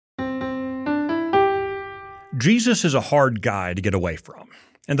Jesus is a hard guy to get away from.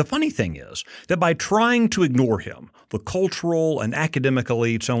 And the funny thing is that by trying to ignore him, the cultural and academic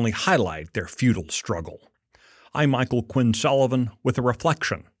elites only highlight their futile struggle. I'm Michael Quinn Sullivan with a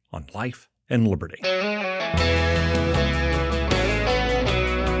reflection on life and liberty.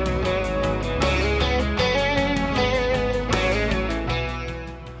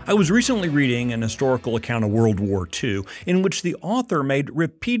 I was recently reading an historical account of World War II in which the author made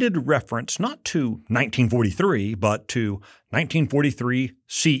repeated reference not to 1943, but to 1943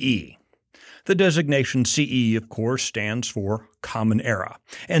 CE. The designation CE, of course, stands for Common Era,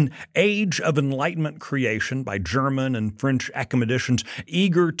 an age of Enlightenment creation by German and French academicians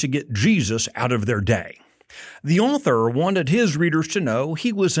eager to get Jesus out of their day. The author wanted his readers to know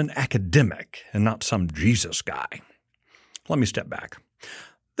he was an academic and not some Jesus guy. Let me step back.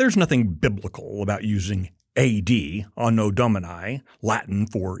 There's nothing biblical about using AD, Anno Domini, Latin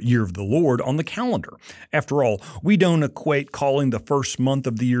for Year of the Lord, on the calendar. After all, we don't equate calling the first month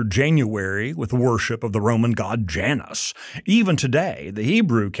of the year January with worship of the Roman god Janus. Even today, the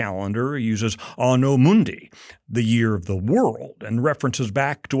Hebrew calendar uses Anno Mundi, the year of the world, and references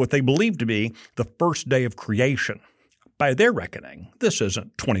back to what they believe to be the first day of creation. By their reckoning, this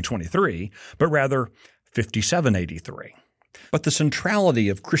isn't 2023, but rather 5783. But the centrality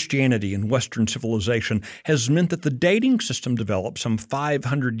of Christianity in Western civilization has meant that the dating system developed some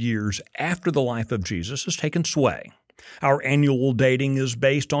 500 years after the life of Jesus has taken sway. Our annual dating is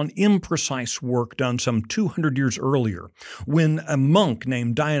based on imprecise work done some 200 years earlier, when a monk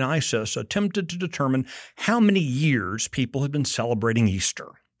named Dionysius attempted to determine how many years people had been celebrating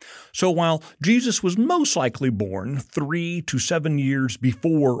Easter. So while Jesus was most likely born 3 to 7 years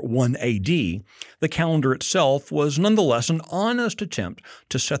before 1 AD, the calendar itself was nonetheless an honest attempt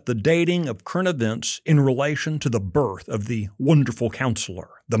to set the dating of current events in relation to the birth of the Wonderful Counselor,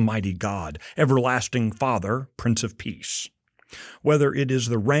 the Mighty God, Everlasting Father, Prince of Peace. Whether it is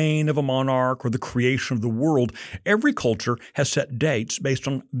the reign of a monarch or the creation of the world, every culture has set dates based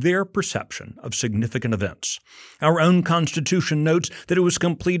on their perception of significant events. Our own Constitution notes that it was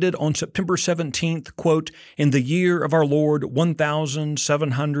completed on September 17th, quote, in the year of our Lord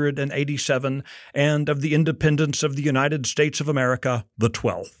 1787, and of the independence of the United States of America, the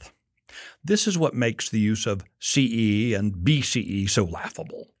 12th. This is what makes the use of CE and BCE so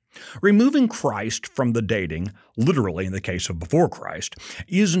laughable. Removing Christ from the dating, literally in the case of before Christ,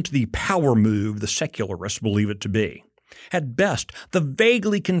 isn't the power move the secularists believe it to be. At best, the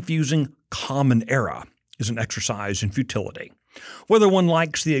vaguely confusing Common Era is an exercise in futility. Whether one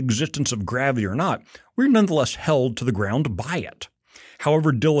likes the existence of gravity or not, we're nonetheless held to the ground by it.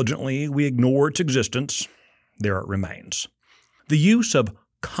 However diligently we ignore its existence, there it remains. The use of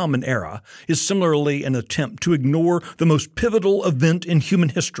Common Era is similarly an attempt to ignore the most pivotal event in human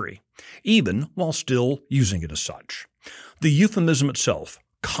history, even while still using it as such. The euphemism itself,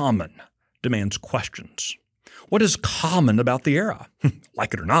 common, demands questions. What is common about the era?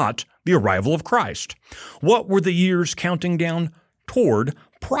 Like it or not, the arrival of Christ. What were the years counting down toward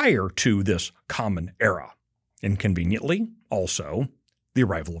prior to this common era? Inconveniently, also, the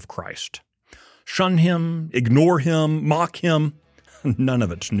arrival of Christ. Shun him, ignore him, mock him. None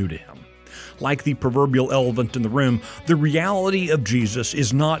of it's new to him. Like the proverbial elephant in the room, the reality of Jesus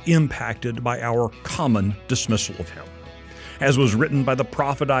is not impacted by our common dismissal of him. As was written by the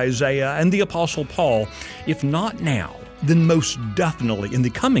prophet Isaiah and the apostle Paul, if not now, then most definitely in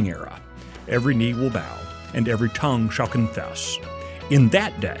the coming era, every knee will bow and every tongue shall confess. In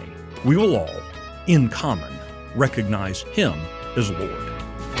that day, we will all, in common, recognize him as Lord.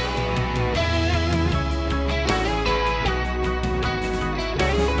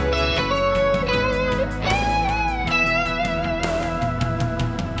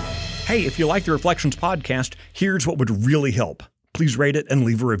 Hey, if you like the Reflections podcast, here's what would really help. Please rate it and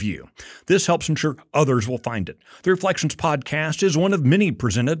leave a review. This helps ensure others will find it. The Reflections podcast is one of many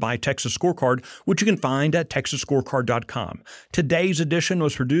presented by Texas Scorecard, which you can find at texasscorecard.com. Today's edition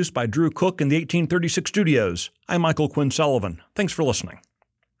was produced by Drew Cook in the 1836 studios. I'm Michael Quinn Sullivan. Thanks for listening.